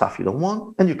all the stuff you don't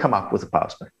want and you come up with a power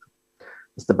spectrum.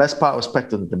 It's the best power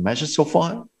spectrum to measure so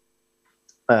far.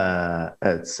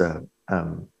 It's a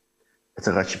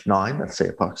redshift 9, let's say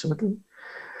approximately.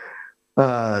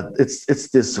 It's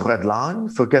this red line.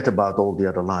 Forget about all the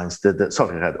other lines.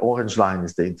 Red orange line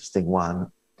is the interesting one.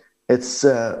 It's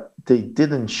they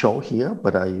didn't show here,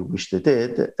 but I wish they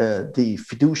did. The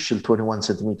fiducial 21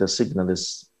 centimeter signal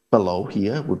is below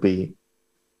here, would be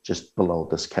just below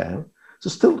the scale. So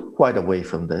still quite away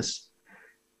from this.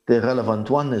 The relevant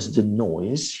one is the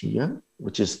noise here,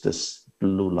 which is this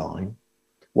blue line.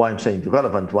 Why I'm saying the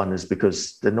relevant one is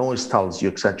because the noise tells you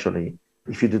essentially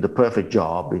if you do the perfect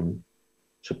job in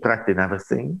subtracting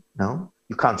everything. No,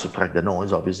 you can't subtract the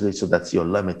noise, obviously, so that's your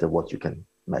limit of what you can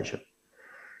measure.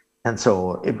 And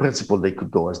so in principle, they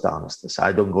could go as down as this.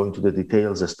 I don't go into the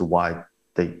details as to why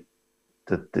the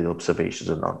observations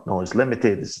are not noise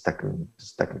limited. It's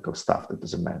technical stuff that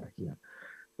doesn't matter here.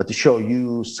 But to show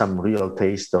you some real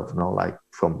taste of, like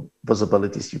from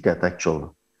visibilities, you get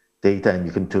actual data and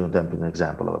you can turn them into an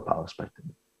example of a power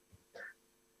spectrum.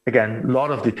 Again, a lot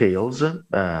of details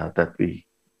that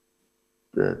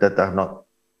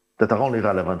are only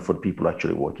relevant for people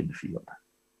actually working in the field.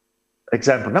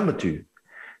 Example number 2,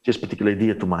 just particularly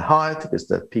dear to my heart, is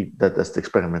that's the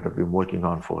experiment I've been working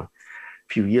on for a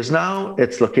few years now.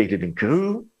 It's located in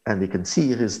Peru, and you can see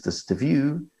here is this the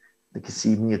view. You can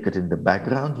see Meerkat in the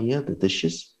background here, the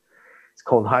dishes. It's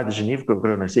called Hydrogen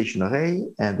Ionization Array,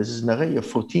 and this is an array of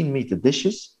 14-meter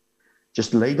dishes,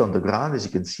 just laid on the ground, as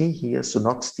you can see here, so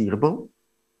not steerable.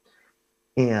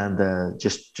 And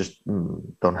just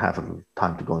don't have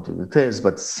time to go into the details,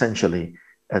 but essentially,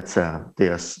 it's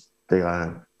they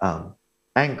are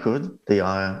anchored. They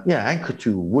are anchored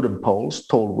to wooden poles,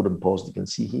 tall wooden poles. You can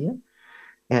see here,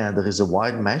 and there is a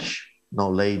wide mesh now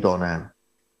laid on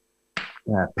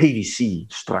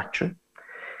PVC structure.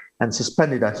 And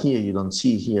suspended out here, you don't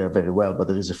see here very well, but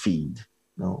there is a feed.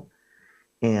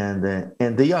 And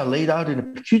they are laid out in a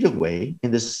peculiar way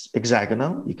in this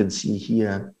hexagonal. You can see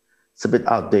here, it's a bit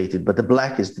outdated, but the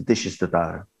black is the dishes that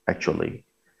are actually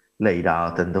laid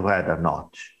out, and the red are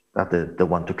not, the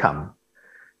one to come.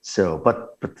 So,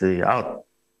 but the a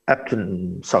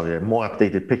more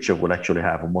updated picture will actually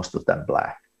have most of them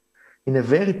black. In a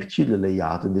very peculiar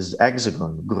layout in this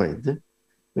hexagon grid,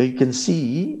 where you can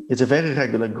see it's a very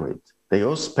regular grid. They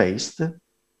are spaced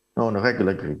on a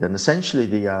regular grid, and essentially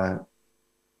they are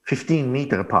 15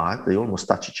 meters apart. They almost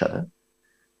touch each other,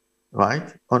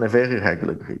 right? On a very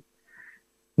regular grid.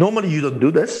 Normally you don't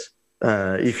do this.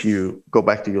 If you go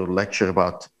back to your lecture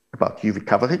about UV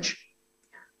coverage,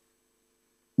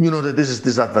 you know that this is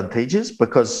disadvantageous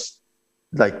because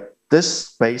like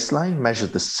this baseline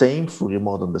measures the same Fourier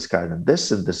mode on the sky and the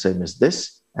same as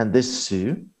this and this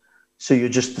too. So you're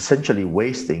just essentially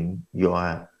wasting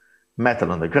your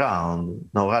metal on the ground,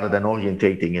 rather than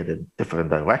orientating it in different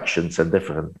directions and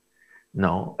different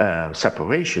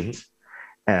separations.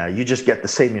 You just get the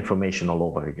same information all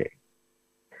over again.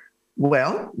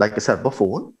 Well, like I said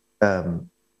before,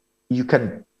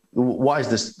 why is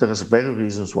this? There's very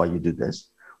reasons why you do this.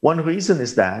 One reason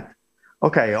is that,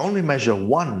 okay, I only measure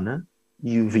one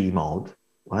UV mode,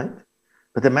 right?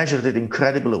 But I measured it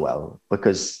incredibly well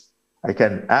because I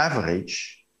can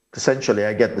average, essentially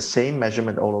I get the same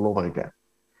measurement all over again.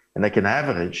 And I can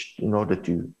average in order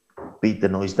to beat the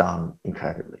noise down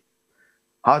incredibly.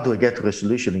 How do I get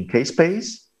resolution in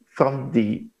K-space? From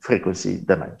the frequency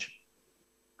dimension.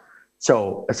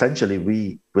 So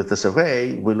essentially with this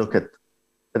array, we look at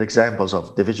examples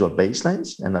of the visual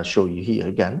baselines, and I'll show you here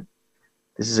again.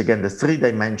 This is again the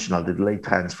three-dimensional, the delay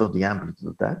transfer, the amplitude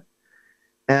of that.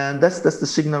 And that's the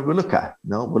signal we look at.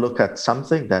 We look at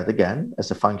something that, again,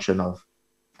 as a function of,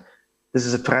 this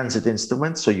is a transit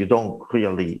instrument, so you don't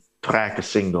really track a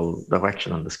single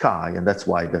direction on the sky, and that's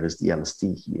why there is the LST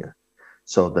here.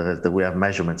 So we have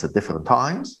measurements at different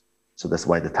times, so that's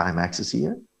why the time axis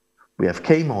here. We have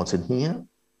K modes in here.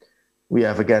 We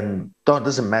have, again, it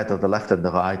doesn't matter the left and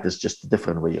the right, it's just a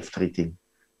different way of treating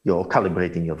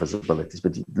calibrating your visibilities.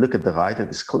 But you look at the right, it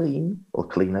is clean or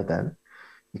cleaner then.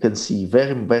 You can see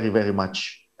very, very, very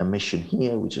much emission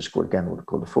here, which is, again, what we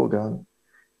call the foreground.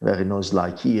 Very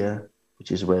noise-like here,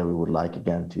 which is where we would like,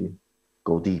 again, to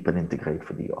go deep and integrate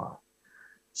for DR.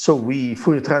 So we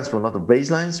Fourier transform a lot of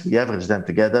baselines, we average them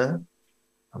together.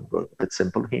 I'm going a bit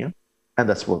simple here. And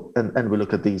that's what, and we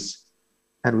look at these,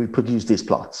 and we produce these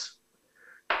plots.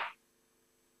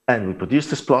 And we produce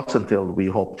these plots until we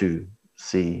hope to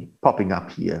see popping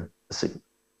up here a signal.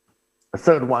 A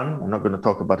third one, I'm not going to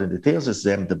talk about in details, is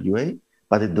the MWA,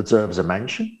 but it deserves a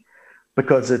mention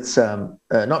because it's I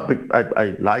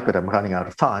like it, I'm running out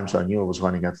of time, so I knew I was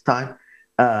running out of time.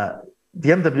 The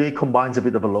MWA combines a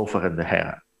bit of a loafer and the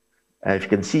Hera. If you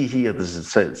can see here, this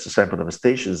is a sample of a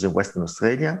station in Western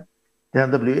Australia. The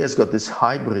MWA has got this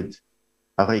hybrid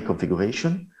array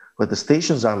configuration where the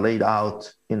stations are laid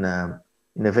out in a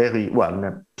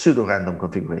pseudo-random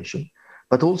configuration,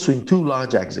 but also in two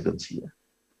large hexagons here,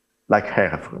 like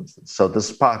Hera, for instance. So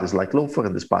this part is like loafer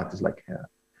and this part is like Hera.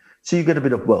 So you get a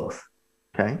bit of both,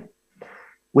 okay?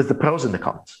 With the pros and the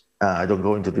cons. I don't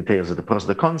go into details of the pros and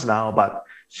the cons now, but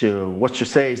so what you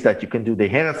say is that you can do the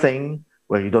Hera thing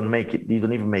where you don't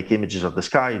even make images of the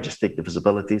sky, you just take the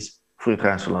visibilities, Fourier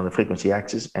transfer on the frequency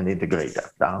axis and integrate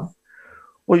that down.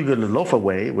 Or you go the loafer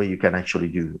way where you can actually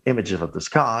do images of the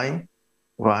sky,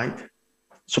 right?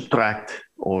 Subtract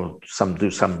or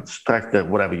subtract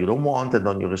whatever you don't want, and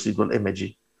on your residual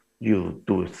image, you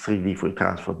do a 3D Fourier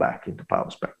transfer back into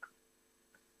power spectrum.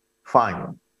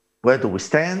 Finally, where do we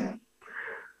stand?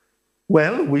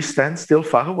 Well, we stand still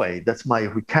far away. That's my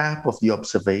recap of the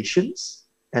observations.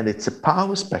 And it's a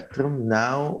power spectrum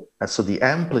now. So the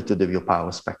amplitude of your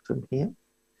power spectrum here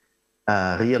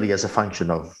really as a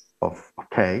function of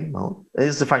K,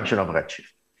 is a function of redshift.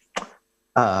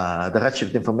 The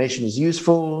redshift information is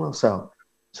useful. So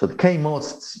the K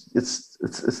modes,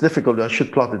 it's difficult. I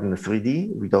should plot it in the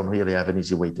 3D. We don't really have an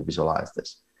easy way to visualize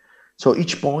this. So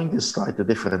each point is slightly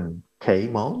different K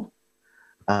mode,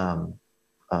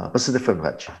 but it's a different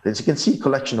redshift. As you can see, a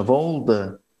collection of all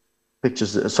the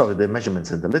pictures, the measurements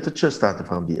in the literature, starting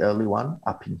from the early one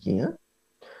up in here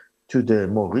to the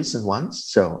more recent ones.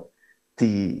 So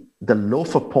the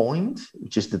loafer point,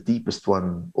 which is the deepest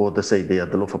one, or they say they are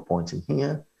the loafer points in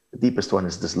here. The deepest one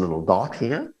is this little dot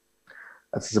here.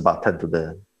 That's about 10 to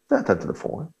the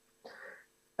 4.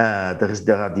 There are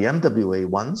the MWA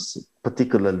ones,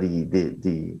 particularly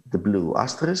the blue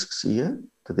asterisks here,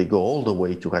 that they go all the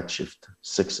way to redshift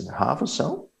 6.5 or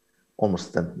so,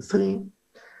 almost 10 to the 3.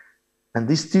 And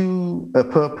these two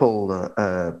purple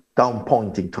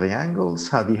down-pointing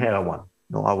triangles are the Hera one.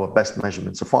 Our best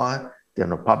measurements so far. They are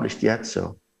not published yet,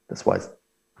 so that's why it's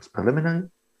preliminary.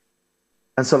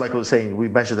 And so, like I was saying, we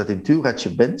measured that in 2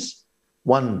 redshift bins.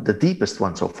 One, the deepest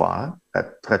one so far,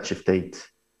 at redshift 8.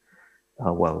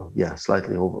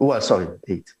 Slightly over. Well, sorry,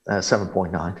 8,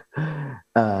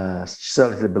 7.9,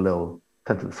 slightly below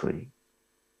 10 to the 3.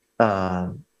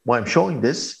 Why I'm showing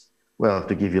this, well,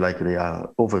 to give you like the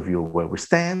overview of where we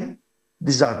stand.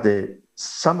 These are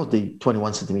some of the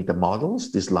 21 centimeter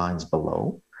models. These lines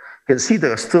below. You can see they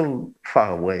are still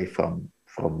far away from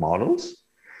models,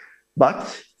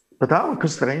 but our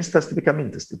constraints starts to become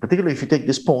interesting. Particularly if you take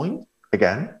this point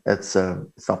again, it's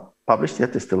not published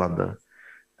yet. It's still under.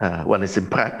 It's in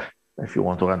prep, if you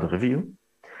want to run the review.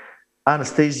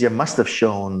 Anastasia must have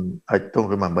shown, I don't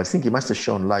remember, I think he must have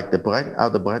shown like how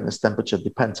the brightness temperature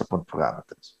depends upon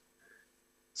parameters.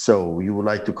 So you would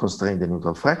like to constrain the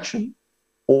neutral fraction,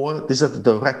 or these are the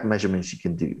direct measurements you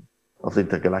can do of the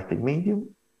intergalactic medium,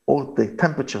 or the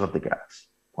temperature of the gas,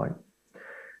 right?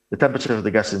 The temperature of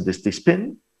the gas is this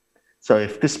spin. So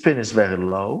if this spin is very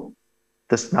low,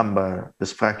 this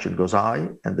fraction goes high,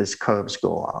 and these curves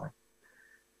go high.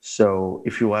 So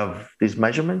if you have these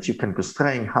measurements, you can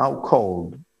constrain how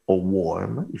cold or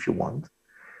warm, if you want,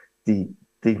 the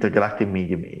intergalactic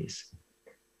medium is.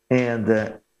 And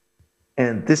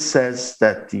this says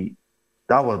that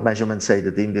our measurements say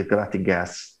that the intergalactic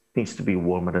gas needs to be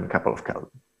warmer than a couple of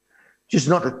Kelvin, which is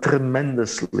not a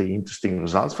tremendously interesting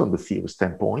result from the theory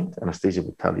standpoint. Anastasia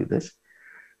will tell you this,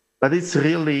 but it is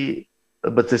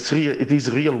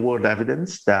real world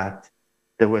evidence that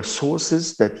there were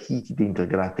sources that heated the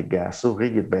intergalactic gas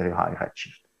already at very high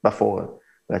redshift, before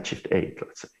redshift 8,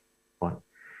 let's say. Right?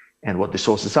 And what the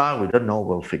sources are, we don't know,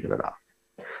 we'll figure it out.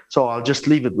 So I'll just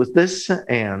leave it with this,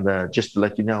 and just to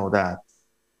let you know that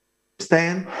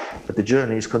the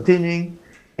journey is continuing,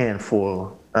 and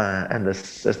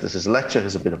this is a lecture,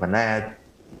 is a bit of an ad.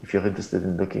 If you're interested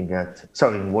in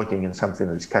working in something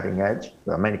that is cutting edge,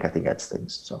 there are many cutting edge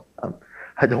things. So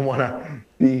I don't want to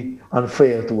be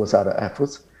unfair towards other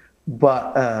efforts,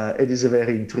 but it is a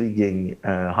very intriguing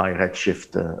high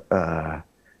redshift,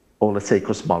 or let's say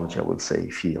cosmology, I would say,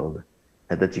 field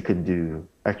that you can do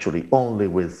actually only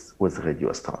with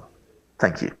radio astronomy.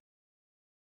 Thank you.